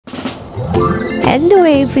Hello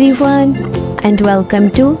everyone and welcome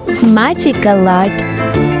to Magical Art.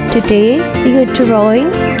 Today we are drawing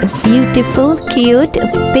a beautiful cute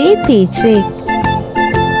baby chick.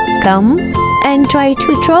 Come and try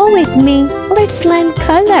to draw with me. Let's learn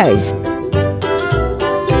colors.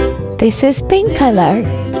 This is pink color.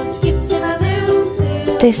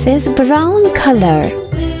 This is brown color.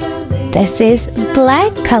 This is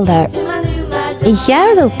black color.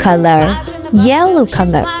 Yellow color. Yellow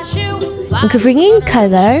color. Green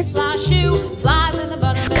color.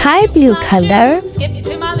 Sky blue color.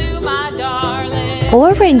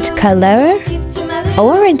 Orange color.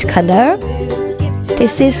 Orange color.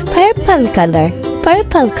 This is purple color.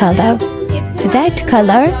 Purple color. Red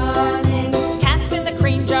color.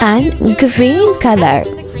 And green color.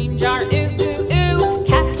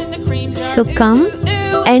 So come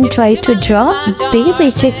and try to draw baby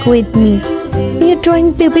chick with me. We are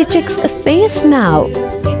drawing baby chick's face now.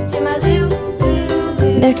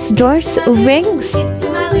 Let's draw wings.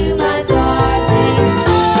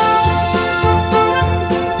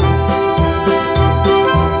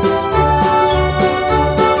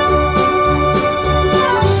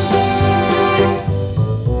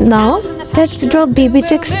 Now let's draw baby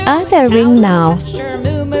chick's other wing now.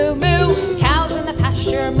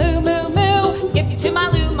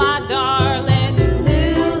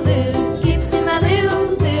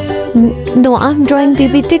 No, I'm drawing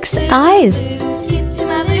baby chick's eyes.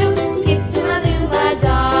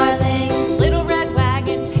 Little red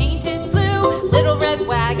wagon painted blue. Little red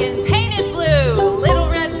wagon painted blue. Little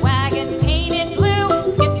red wagon painted blue.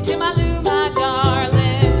 Skip to my loo, my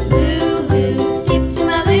darling. Loo, loo, skip to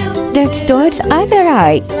my loo. Let's draw its other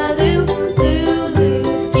eye.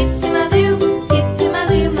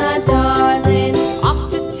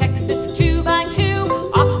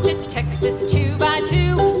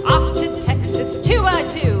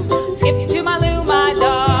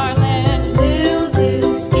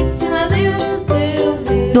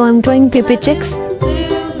 Now I'm drawing baby chick's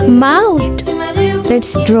mouth.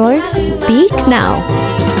 Let's draw its beak now.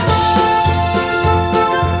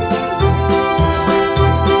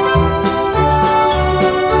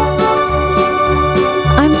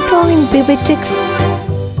 I'm drawing baby chick's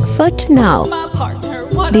foot now.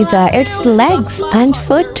 These are its legs and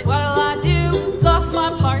foot.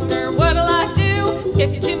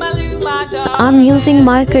 I'm using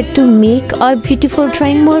marker to make our beautiful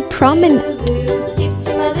drawing more prominent.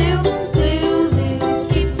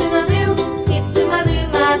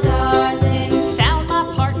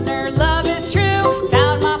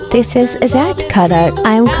 This is red color.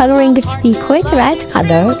 I am coloring its beak with red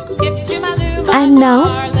color. And now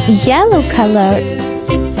yellow color.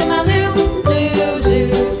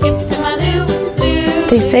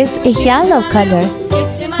 This is a yellow color.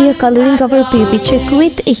 We are coloring our baby chick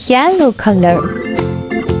with a yellow color.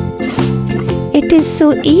 It is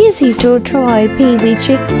so easy to draw a baby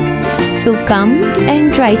chick. So come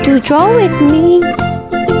and try to draw with me.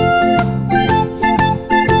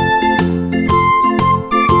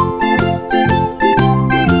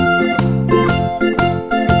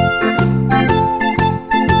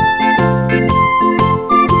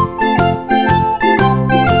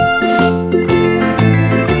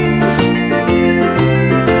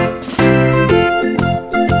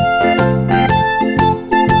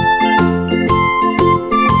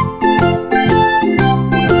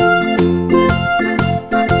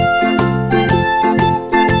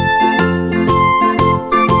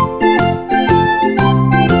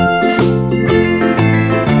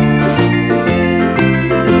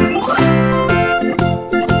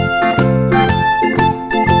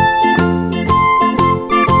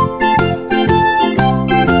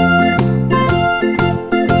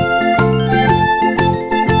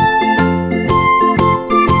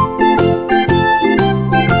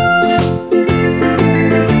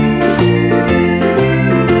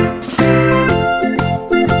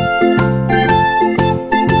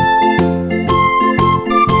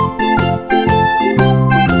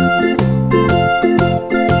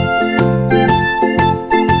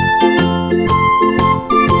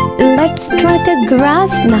 Let's draw the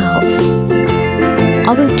grass now.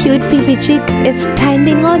 Our cute baby chick is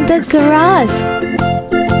standing on the grass.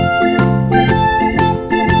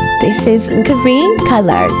 This is green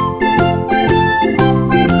color.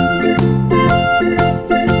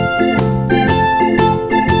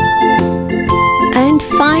 And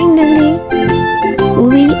finally,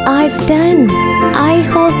 we are done. I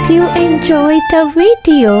hope you enjoyed the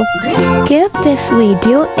video. Give this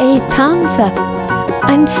video a thumbs up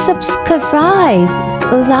and subscribe,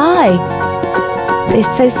 like. This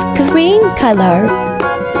is green color.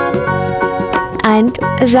 And and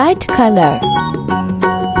red color.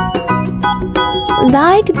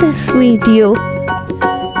 Like this video.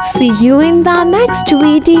 See you in the next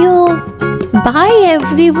video. Bye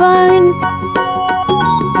everyone.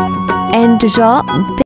 And draw